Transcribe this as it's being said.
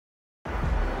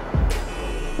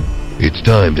It's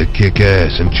time to kick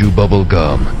ass and chew bubble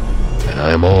gum. And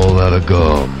I'm all out of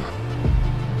gum.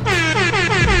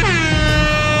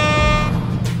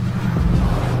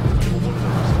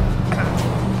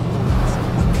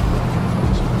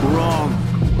 Wrong.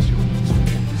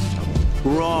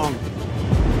 Wrong.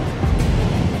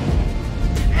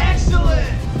 Excellent!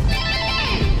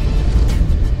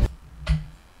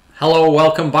 Hello,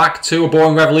 welcome back to A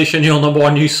Boring Revolution, your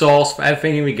 #1 news source for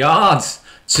everything in regards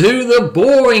to the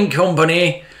Boring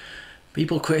Company.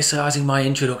 People criticising my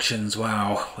introductions.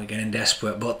 Wow, we're getting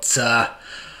desperate. But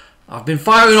I've been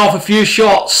firing off a few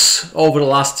shots over the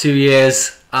last 2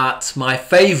 years at my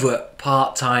favourite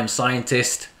part-time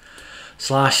scientist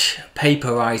slash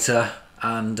paper writer.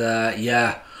 And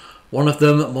yeah, one of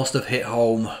them must have hit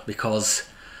home because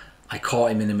I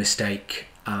caught him in a mistake.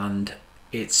 And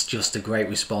it's just a great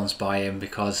response by him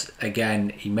because,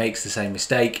 again, he makes the same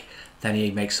mistake. Then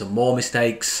he makes some more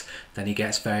mistakes. Then he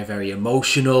gets very, very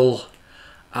emotional.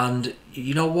 And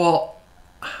you know what?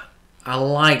 I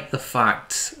like the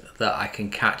fact that I can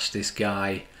catch this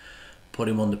guy, put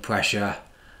him under pressure,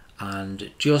 and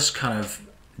just kind of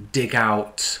dig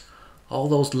out all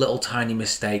those little tiny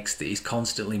mistakes that he's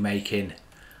constantly making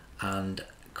and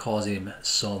cause him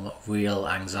some real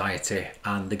anxiety.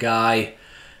 And the guy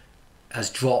has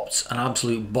dropped an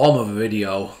absolute bomb of a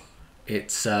video.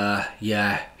 It's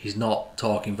yeah, he's not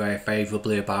talking very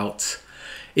favourably about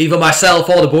either myself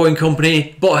or the Boring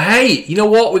Company. But hey, you know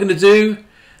what we're going to do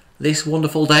this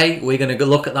wonderful day? We're going to go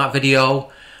look at that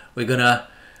video, we're going to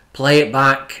play it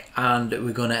back, and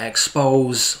we're going to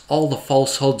expose all the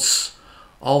falsehoods,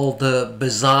 all the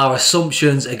bizarre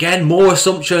assumptions, again more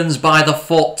assumptions by the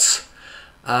foot.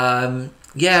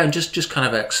 Yeah, and just kind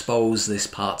of expose this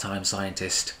part-time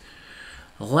scientist.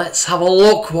 Let's have a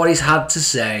look what he's had to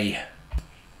say.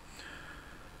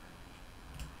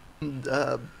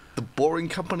 The Boring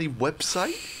Company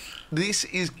website? This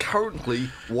is currently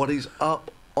what is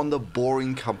up on the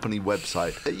Boring Company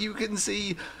website. You can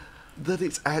see that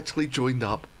it's actually joined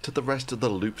up to the rest of the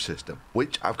loop system,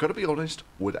 which, I've got to be honest,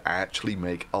 would actually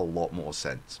make a lot more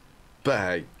sense. But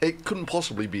hey, it couldn't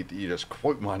possibly be that you're just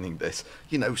quote mining this,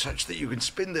 you know, such that you can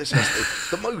spin this as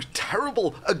the most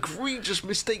terrible, egregious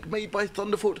mistake made by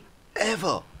ThunderF00t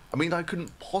ever. I mean, I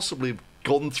couldn't possibly have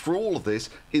gone through all of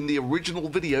this in the original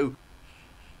video.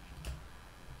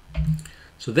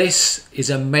 So this is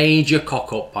a major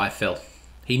cock-up by Phil.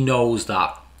 He knows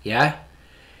that, yeah?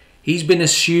 He's been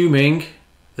assuming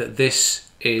that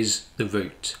this is the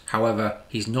route. However,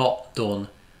 he's not done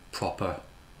proper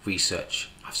research.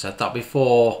 I've said that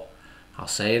before, I'll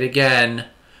say it again.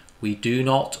 We do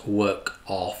not work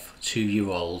off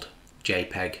 2-year-old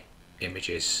JPEG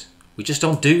images. We just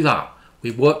don't do that. We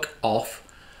work off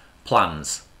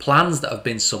plans that have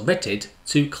been submitted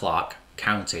to Clark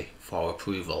County for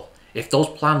approval. If those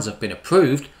plans have been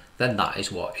approved, then that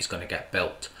is what is going to get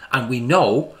built. And we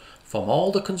know from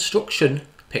all the construction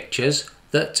pictures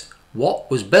that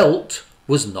what was built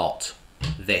was not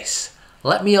this.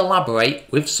 Let me elaborate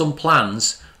with some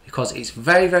plans, because it's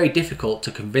very, very difficult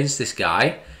to convince this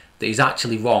guy that he's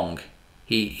actually wrong.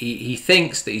 He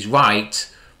thinks that he's right,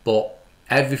 but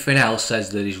everything else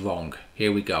says that he's wrong.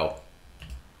 Here we go.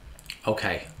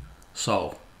 Okay,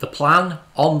 so the plan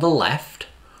on the left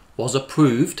was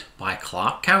approved by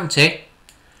Clark County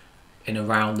in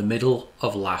around the middle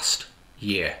of last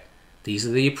year. These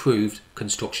are the approved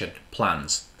construction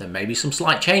plans. There may be some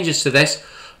slight changes to this,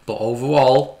 but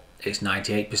overall it's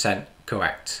 98%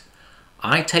 correct.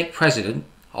 I take precedent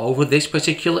over this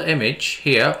particular image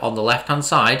here on the left hand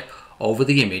side over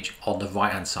the image on the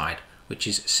right hand side, which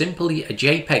is simply a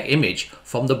JPEG image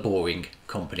from the Boring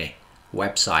Company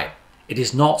website. It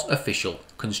is not official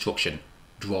construction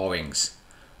drawings.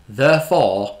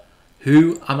 Therefore,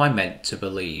 who am I meant to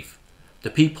believe? The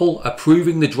people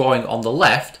approving the drawing on the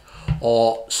left,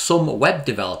 or some web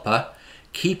developer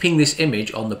keeping this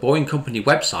image on the Boring Company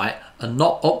website and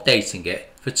not updating it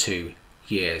for 2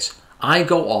 years? I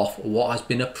go off what has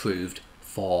been approved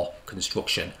for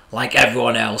construction, like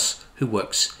everyone else who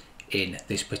works in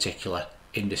this particular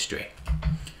industry.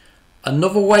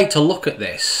 Another way to look at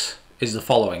this is the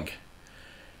following.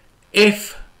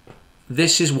 If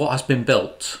this is what has been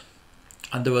built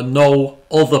and there are no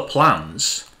other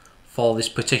plans for this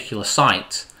particular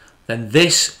site, then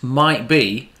this might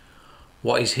be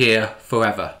what is here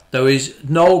forever. There is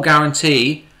no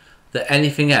guarantee that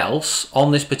anything else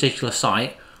on this particular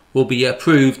site will be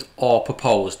approved or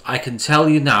proposed. I can tell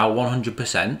you now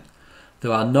 100%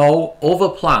 there are no other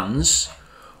plans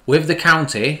with the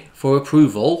county for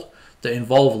approval that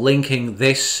involve linking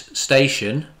this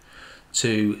station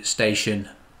to station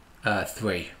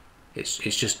 3. It's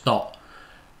just not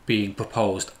being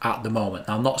proposed at the moment.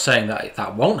 Now, I'm not saying that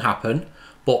that won't happen,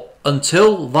 but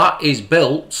until that is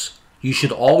built, you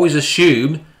should always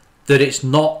assume that it's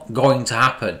not going to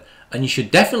happen. And you should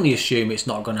definitely assume it's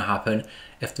not going to happen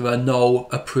if there are no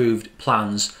approved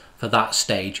plans for that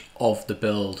stage of the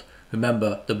build.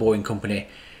 Remember, the Boeing company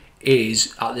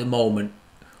is at the moment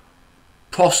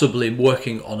possibly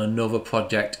working on another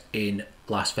project in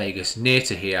Las Vegas near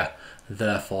to here.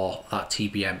 Therefore, that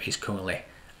TBM is currently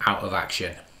out of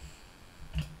action.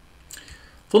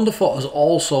 ThunderF00t has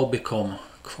also become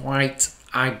quite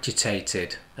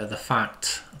agitated at the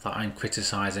fact that I'm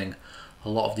criticising a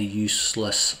lot of the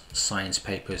useless science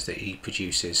papers that he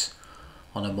produces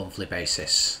on a monthly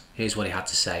basis. Here's what he had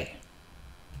to say.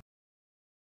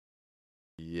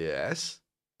 Yes,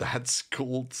 that's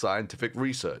called scientific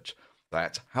research.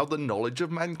 That's how the knowledge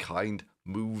of mankind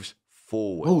moves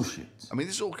forward. Bullshit. I mean,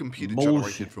 this is all computer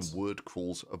generated from word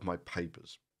crawls of my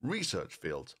papers. Research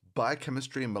fields: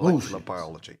 biochemistry and molecular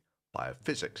biology,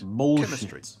 biophysics,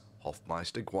 chemistry,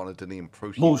 Hofmeister, guanidinium and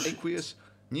protein, aqueous,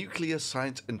 nuclear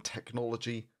science and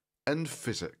technology, and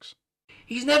physics.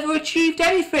 He's never achieved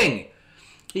anything.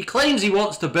 He claims he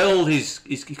wants to build his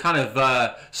kind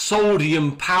of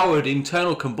sodium-powered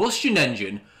internal combustion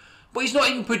engine, but he's not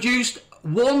even produced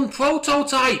one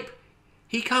prototype.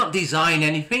 He can't design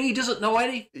anything. He doesn't know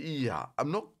anything. Yeah,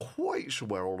 I'm not quite sure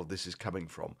where all of this is coming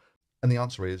from. And the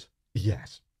answer is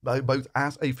yes, both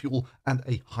as a fuel and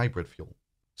a hybrid fuel.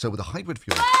 So with a hybrid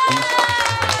fuel, we're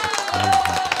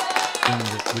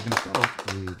going to start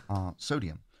off with our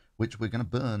sodium, which we're going to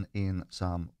burn in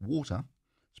some water,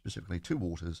 specifically 2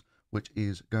 waters, which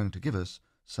is going to give us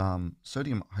some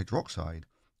sodium hydroxide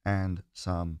and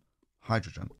some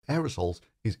hydrogen. Aerosols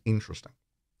is interesting.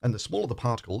 And the smaller the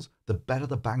particles, the better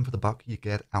the bang for the buck you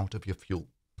get out of your fuel.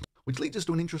 Which leads us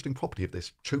to an interesting property of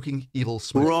this choking evil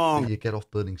smoke that you get off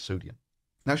burning sodium.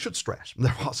 Now, I should stress,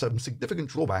 there are some significant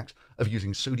drawbacks of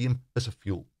using sodium as a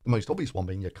fuel. The most obvious one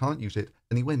being you can't use it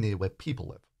anywhere near where people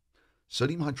live.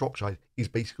 Sodium hydroxide is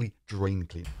basically drain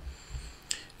cleaner.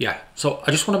 Yeah, so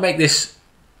I just want to make this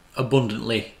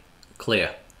abundantly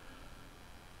clear.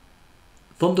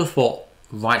 ThunderF00t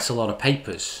writes a lot of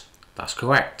papers. That's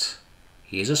correct.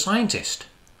 He is a scientist.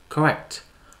 Correct.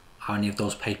 Are any of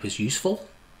those papers useful?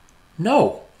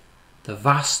 No. The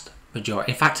vast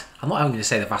majority. In fact, I'm not even going to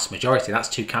say the vast majority. That's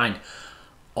too kind.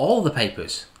 All the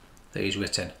papers that he's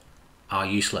written are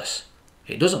useless.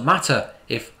 It doesn't matter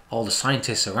if all the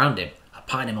scientists around him are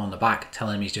patting him on the back,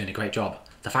 telling him he's doing a great job.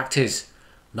 The fact is,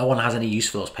 no one has any use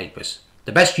for those papers.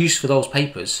 The best use for those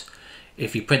papers,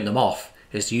 if you print them off,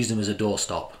 is to use them as a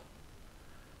doorstop.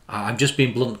 I'm just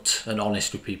being blunt and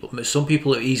honest with people. Some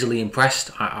people are easily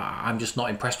impressed. I'm just not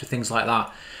impressed with things like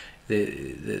that.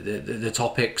 The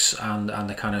topics and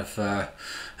the kind of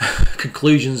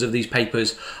conclusions of these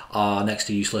papers are next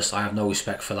to useless. I have no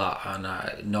respect for that,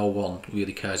 and no one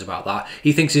really cares about that.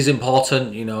 He thinks it's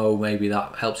important, you know, maybe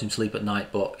that helps him sleep at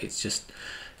night, but it's just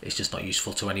not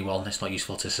useful to anyone. It's not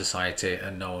useful to society,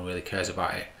 and no one really cares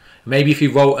about it. Maybe if he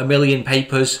wrote 1 million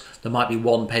papers, there might be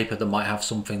one paper that might have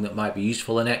something that might be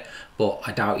useful in it, but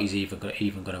I doubt he's even going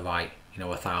to write,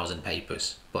 1,000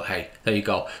 papers. But hey, there you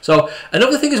go. So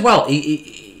another thing as well,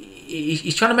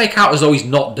 he's trying to make out as though he's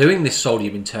not doing this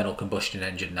sodium internal combustion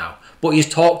engine now, but he's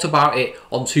talked about it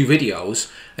on 2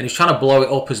 videos, and he's trying to blow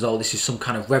it up as though this is some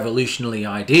kind of revolutionary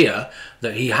idea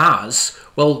that he has.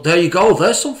 Well, there you go.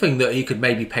 There's something that he could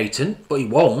maybe patent, but he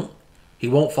won't. He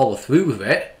won't follow through with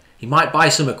it. He might buy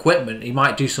some equipment, he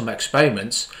might do some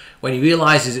experiments. When he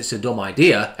realises it's a dumb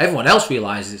idea, everyone else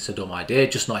realises it's a dumb idea,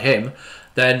 just not him,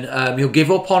 then he'll give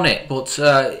up on it. But,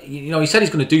 he said he's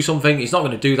going to do something, he's not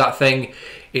going to do that thing.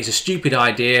 It's a stupid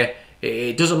idea.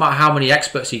 It doesn't matter how many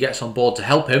experts he gets on board to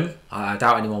help him. I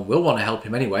doubt anyone will want to help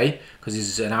him anyway, because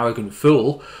he's an arrogant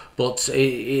fool. But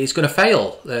it's going to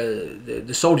fail.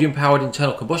 The sodium-powered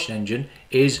internal combustion engine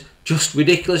is just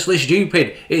ridiculously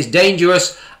stupid. It's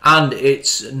dangerous and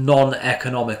it's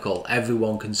non-economical.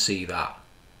 Everyone can see that.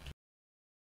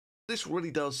 This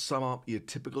really does sum up your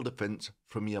typical defense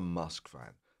from your Musk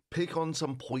fan. Pick on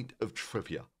some point of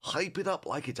trivia, hype it up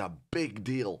like it's a big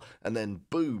deal, and then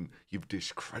boom, you've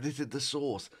discredited the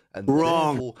source, and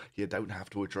therefore you don't have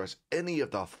to address any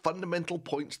of the fundamental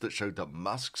points that showed that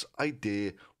Musk's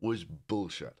idea was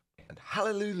bullshit. And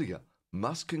hallelujah,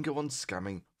 Musk can go on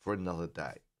scamming for another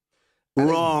day. And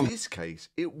in this case,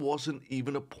 it wasn't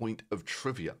even a point of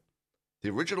trivia. The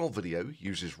original video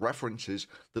uses references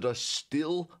that are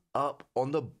still up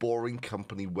on the Boring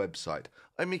Company website.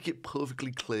 I make it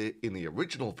perfectly clear in the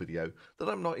original video that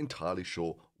I'm not entirely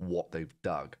sure what they've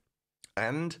dug.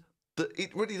 And that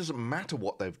it really doesn't matter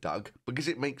what they've dug because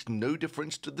it makes no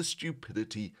difference to the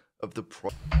stupidity of the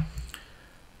project.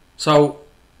 So,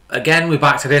 again, we're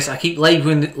back to this. I keep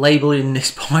labelling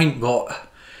this point, but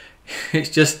it's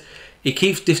just, he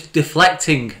keeps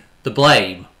deflecting the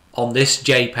blame on this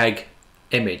JPEG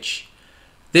image.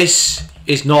 This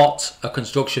is not a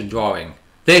construction drawing.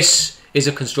 This is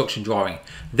a construction drawing.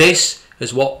 This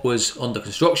is what was under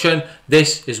construction.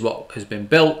 This is what has been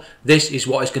built. This is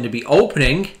what is going to be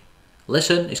opening.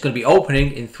 Listen, it's going to be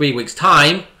opening in 3 weeks'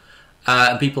 time,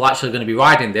 and people are actually going to be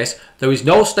riding this. There is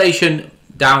no station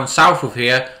down south of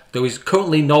here. There is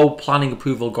currently no planning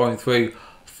approval going through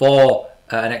for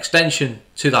an extension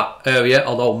to that area,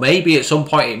 although maybe at some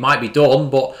point it might be done,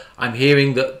 but I'm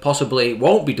hearing that possibly it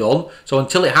won't be done. So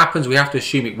until it happens, we have to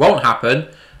assume it won't happen.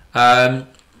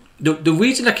 The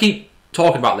reason I keep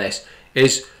talking about this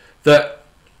is that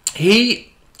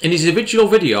he, in his original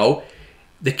video,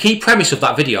 the key premise of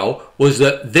that video was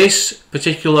that this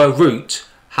particular route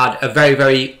had a very,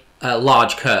 very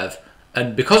large curve.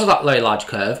 And because of that very large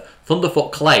curve,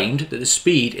 ThunderF00t claimed that the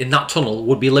speed in that tunnel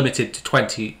would be limited to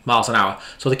 20 miles an hour.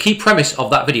 So the key premise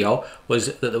of that video was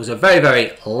that there was a very,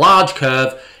 very large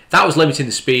curve that was limiting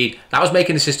the speed, that was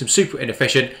making the system super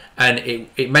inefficient, and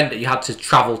it meant that you had to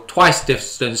travel twice the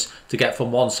distance to get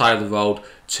from one side of the road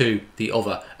to the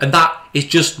other. And that is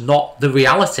just not the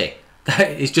reality.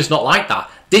 It's just not like that.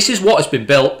 This is what has been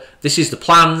built. This is the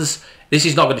plans. This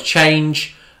is not going to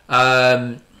change.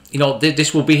 You know,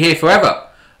 this will be here forever.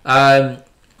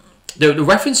 The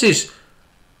references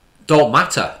don't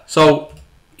matter. So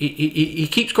he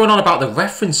keeps going on about the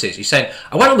references. He's saying,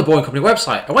 I went on the Boring Company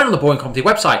website. I went on the Boring Company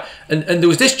website, and there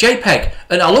was this JPEG,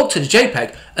 and I looked at the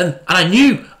JPEG, and I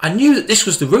knew that this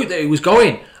was the route that it was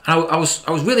going. And I was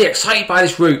really excited by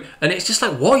this route. And it's just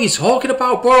like, what are you talking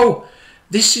about, bro?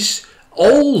 This is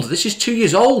old. This is 2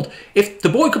 years old. If the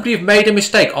Boring Company have made a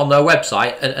mistake on their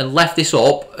website and left this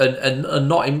up and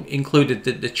not included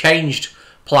the changed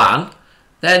plan,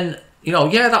 then, you know,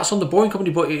 yeah, that's on the Boring Company,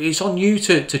 but it's on you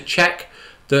to check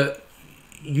that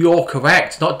you're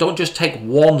correct. Don't just take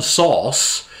one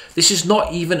source. This is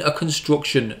not even a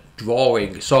construction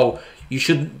drawing, so you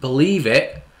shouldn't believe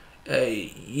it.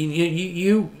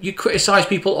 You criticize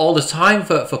people all the time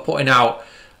for putting out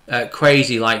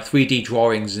crazy like 3D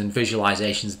drawings and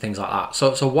visualizations and things like that.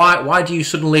 So why do you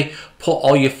suddenly put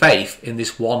all your faith in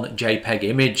this one JPEG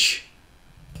image?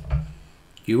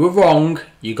 You were wrong.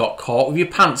 You got caught with your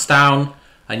pants down,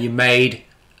 and you made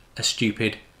a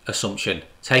stupid assumption.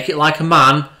 Take it like a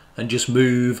man and just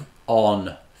move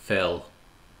on, Phil.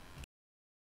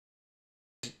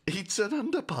 It's an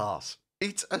underpass.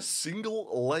 It's a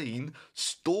single lane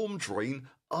storm drain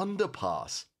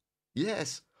underpass.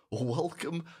 Yes,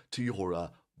 welcome to your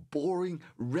boring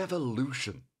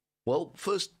revolution. Well,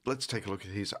 first, let's take a look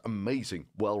at his amazing,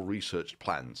 well-researched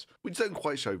plans, which don't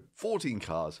quite show 14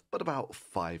 cars, but about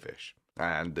 5-ish.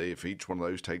 And if each one of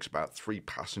those takes about 3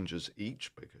 passengers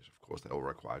each, because of course they'll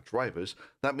require drivers,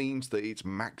 that means that its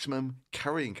maximum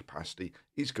carrying capacity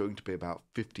is going to be about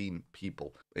 15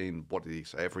 people in, what did he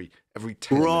say, every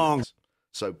 10 minutes.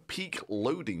 So peak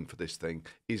loading for this thing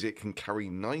is it can carry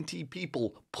 90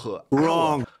 people per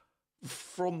hour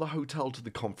from the hotel to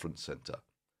the conference center.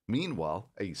 Meanwhile,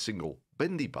 a single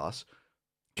bendy bus,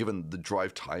 given the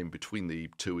drive time between the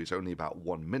two is only about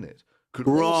 1 minute, could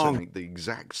also make the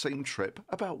exact same trip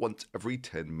about once every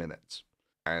 10 minutes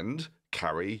and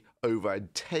carry over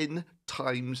 10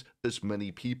 times as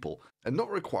many people, and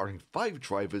not requiring 5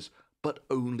 drivers but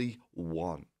only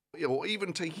 1. Or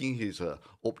even taking his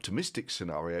optimistic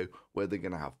scenario where they're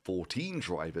going to have 14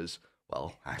 drivers,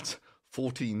 well, that's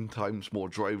 14 times more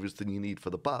drivers than you need for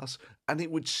the bus, and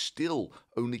it would still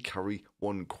only carry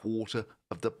 1/4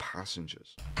 of the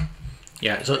passengers.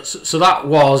 Yeah, so that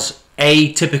was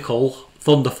atypical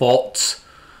ThunderF00t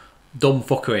dumb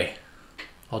fuckery,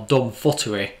 or dumb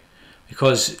futtery,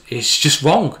 because it's just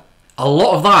wrong. A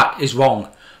lot of that is wrong.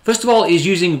 First of all, he's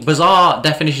using bizarre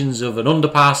definitions of an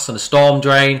underpass and a storm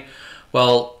drain.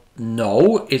 Well,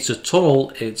 no, it's a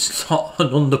tunnel, it's not an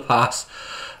underpass.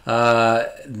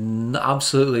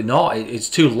 Absolutely not. It's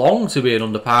too long to be an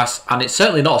underpass, and it's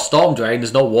certainly not a storm drain.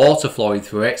 There's no water flowing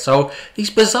through it. So he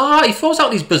throws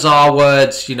out these bizarre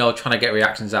words, you know, trying to get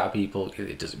reactions out of people.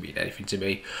 It doesn't mean anything to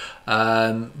me.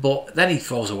 But then he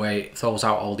throws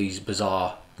out all these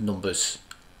bizarre numbers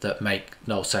that make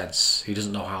no sense. He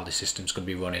doesn't know how the system's going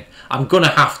to be running. I'm going to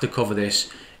have to cover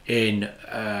this in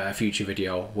a future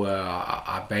video where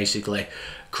I basically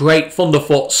create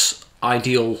ThunderF00t's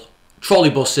ideal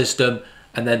trolleybus system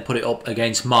and then put it up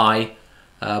against my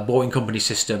Boring Company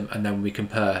system, and then we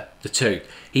compare the two.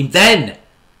 He then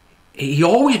he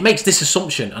always makes this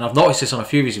assumption, and I've noticed this on a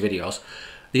few of his videos.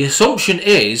 The assumption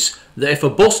is that if a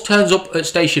bus turns up at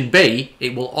station B,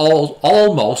 it will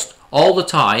almost all the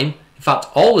time, in fact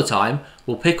all the time,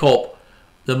 will pick up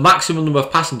the maximum number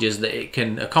of passengers that it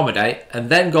can accommodate, and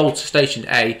then go to station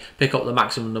A, pick up the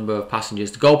maximum number of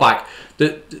passengers to go back.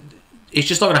 It's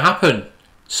just not going to happen.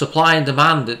 Supply and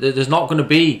demand, there's not going to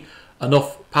be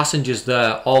enough passengers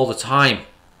there all the time.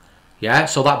 Yeah,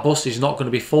 so that bus is not going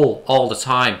to be full all the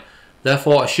time.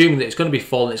 Therefore, assuming that it's going to be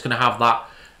full and it's going to have that,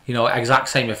 you know, exact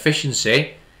same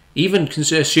efficiency, even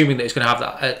assuming that it's going to have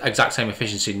that exact same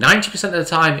efficiency, 90% of the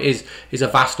time is a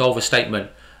vast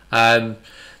overstatement. The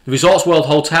Resorts World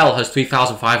Hotel has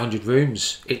 3,500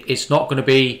 rooms. It's not going to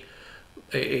be,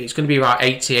 it's going to be around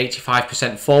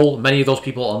 80-85% full. Many of those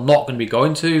people are not going to be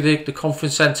going to the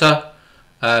conference centre.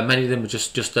 Many of them are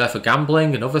just there for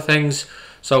gambling and other things.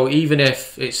 So even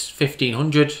if it's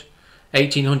 1,500,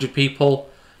 1,800 people,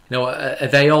 you know, are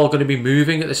they all going to be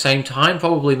moving at the same time?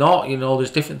 Probably not. You know,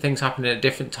 there's different things happening at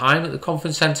different time at the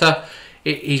conference centre.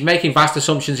 He's making vast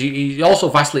assumptions. He's also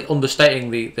vastly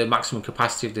understating the maximum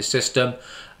capacity of this system.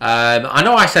 I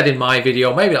know I said in my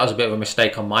video, maybe that was a bit of a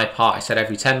mistake on my part, I said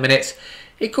every 10 minutes.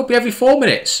 It could be every 4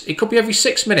 minutes. It could be every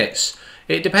 6 minutes.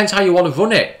 It depends how you want to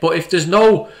run it. But if there's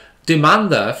no demand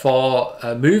there for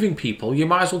moving people, you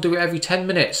might as well do it every 10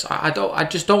 minutes. I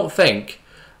just don't think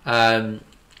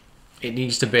it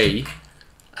needs to be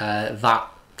that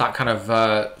kind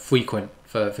of frequent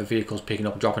for vehicles picking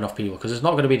up and dropping off people, because there's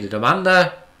not going to be the demand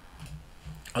there.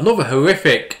 Another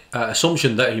horrific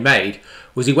assumption that he made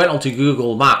was he went onto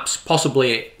Google Maps,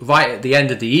 possibly right at the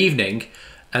end of the evening,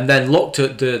 and then looked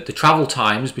at the travel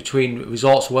times between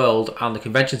Resorts World and the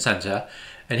convention centre,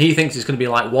 and he thinks it's going to be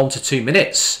like 1 to 2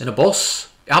 minutes in a bus.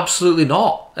 Absolutely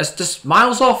not. That's just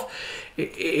miles off.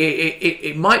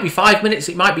 It might be 5 minutes,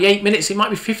 it might be 8 minutes, it might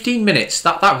be 15 minutes.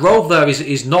 That road there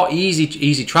is not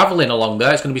easy travelling along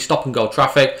there. It's going to be stop and go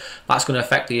traffic. That's going to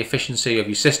affect the efficiency of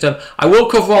your system. I will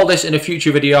cover all this in a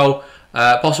future video.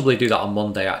 Possibly do that on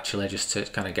Monday actually, just to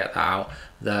kind of get that out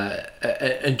there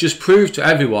and just prove to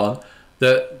everyone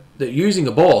that using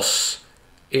a bus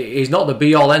is not the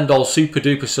be all end all super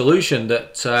duper solution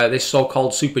that this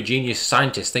so-called super genius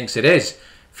scientist thinks it is.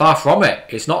 Far from it.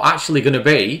 It's not actually going to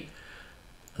be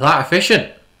that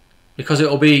efficient, because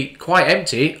it'll be quite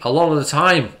empty a lot of the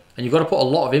time, and you've got to put a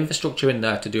lot of infrastructure in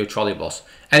there to do a trolley bus.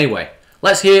 Anyway,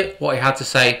 let's hear what he had to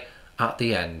say at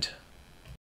the end.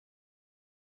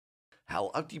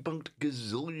 Hell, I've debunked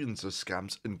gazillions of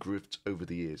scams and grifts over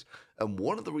the years, and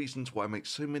one of the reasons why I make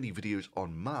so many videos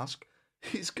on Musk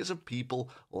is because of people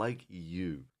like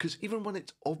you. Because even when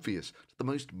it's obvious to the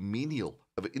most menial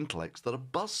of intellects that a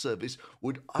bus service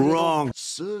would idle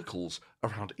circles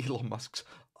around Elon Musk's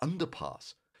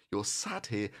underpass, you're sat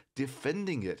here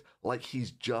defending it like he's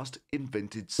just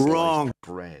invented sliced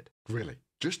bread. Really?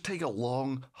 Just take a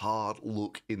long, hard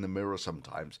look in the mirror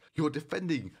sometimes. You're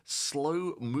defending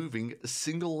slow-moving,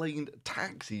 single-lane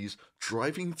taxis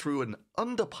driving through an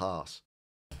underpass.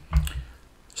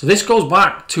 So this goes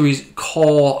back to his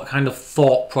core kind of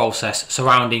thought process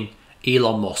surrounding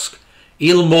Elon Musk.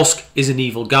 Elon Musk is an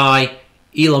evil guy.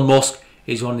 Elon Musk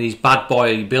is one of these bad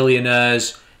boy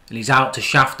billionaires, and he's out to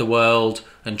shaft the world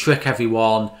and trick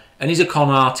everyone, and he's a con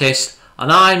artist, and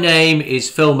my name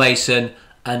is Phil Mason,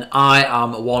 and I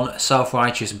am one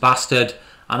self-righteous bastard,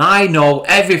 and I know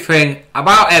everything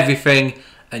about everything,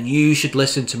 and you should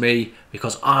listen to me,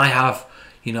 because I have,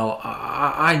 you know,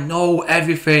 I know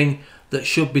everything that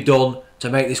should be done to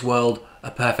make this world a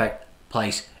perfect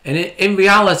place. And in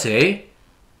reality,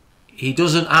 he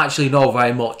doesn't actually know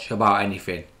very much about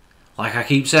anything. Like I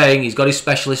keep saying, he's got his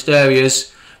specialist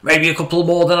areas, maybe a couple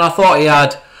more than I thought he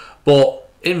had, but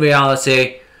in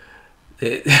reality,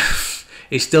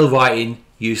 he's still writing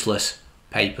useless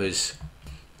papers.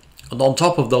 And on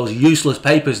top of those useless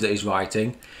papers that he's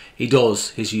writing, he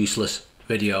does his useless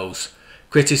videos,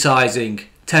 criticising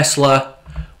Tesla,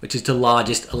 which is the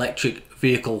largest electric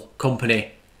vehicle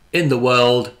company in the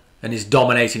world and is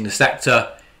dominating the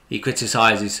sector. He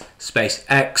criticises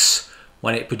SpaceX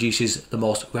when it produces the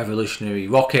most revolutionary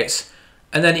rockets,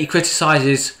 and then he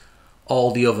criticises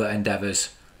all the other endeavours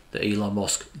that Elon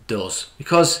Musk does,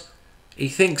 because he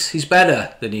thinks he's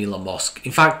better than Elon Musk.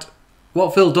 In fact,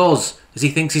 what Phil does is he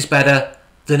thinks he's better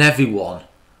than everyone.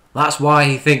 That's why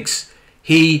he thinks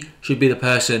he should be the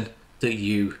person that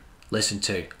you listen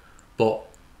to. But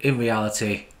in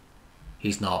reality,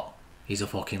 he's not. He's a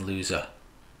fucking loser.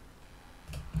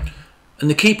 And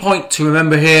the key point to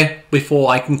remember here, before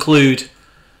I conclude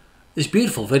this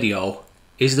beautiful video,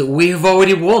 is that we have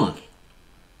already won.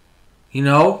 You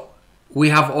know, we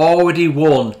have already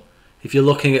won. If you're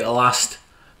looking at the last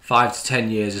 5 to 10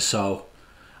 years or so,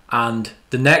 and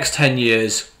the next 10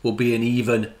 years will be an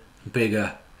even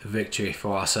bigger victory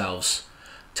for ourselves.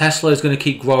 Tesla is going to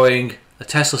keep growing. The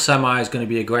Tesla Semi is going to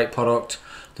be a great product.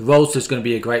 The Roadster is going to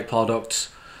be a great product.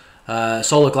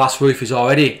 Solar glass roof is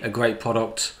already a great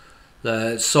product.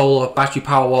 The solar battery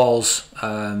power walls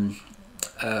are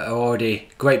already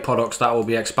great products that will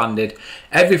be expanded.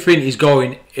 Everything is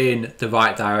going in the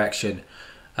right direction.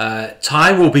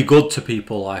 Time will be good to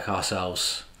people like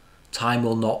ourselves. Time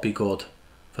will not be good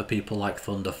for people like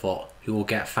ThunderF00t, who will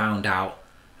get found out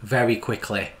very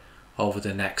quickly over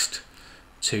the next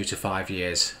 2 to 5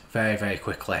 years. Very, very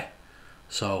quickly.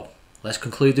 So let's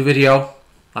conclude the video.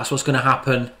 That's what's going to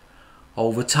happen.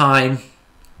 Over time,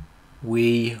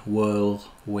 we will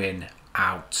win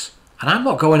out. And I'm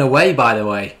not going away, by the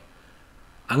way.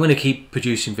 I'm going to keep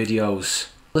producing videos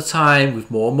all the time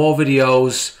with more and more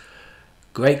videos,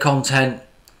 great content,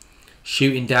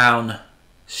 shooting down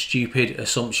stupid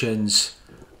assumptions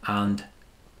and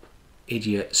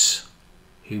idiots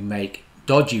who make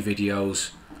dodgy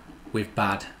videos with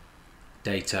bad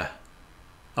data.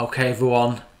 Okay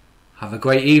everyone, have a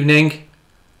great evening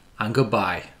and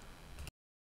goodbye.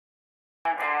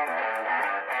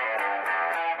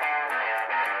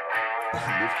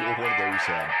 If you're one of those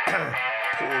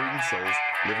poor incels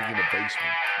living in a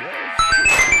basement,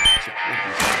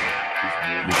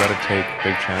 You gotta take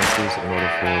big chances in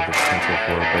order for the potential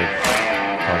for a big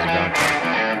positive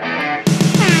outcome.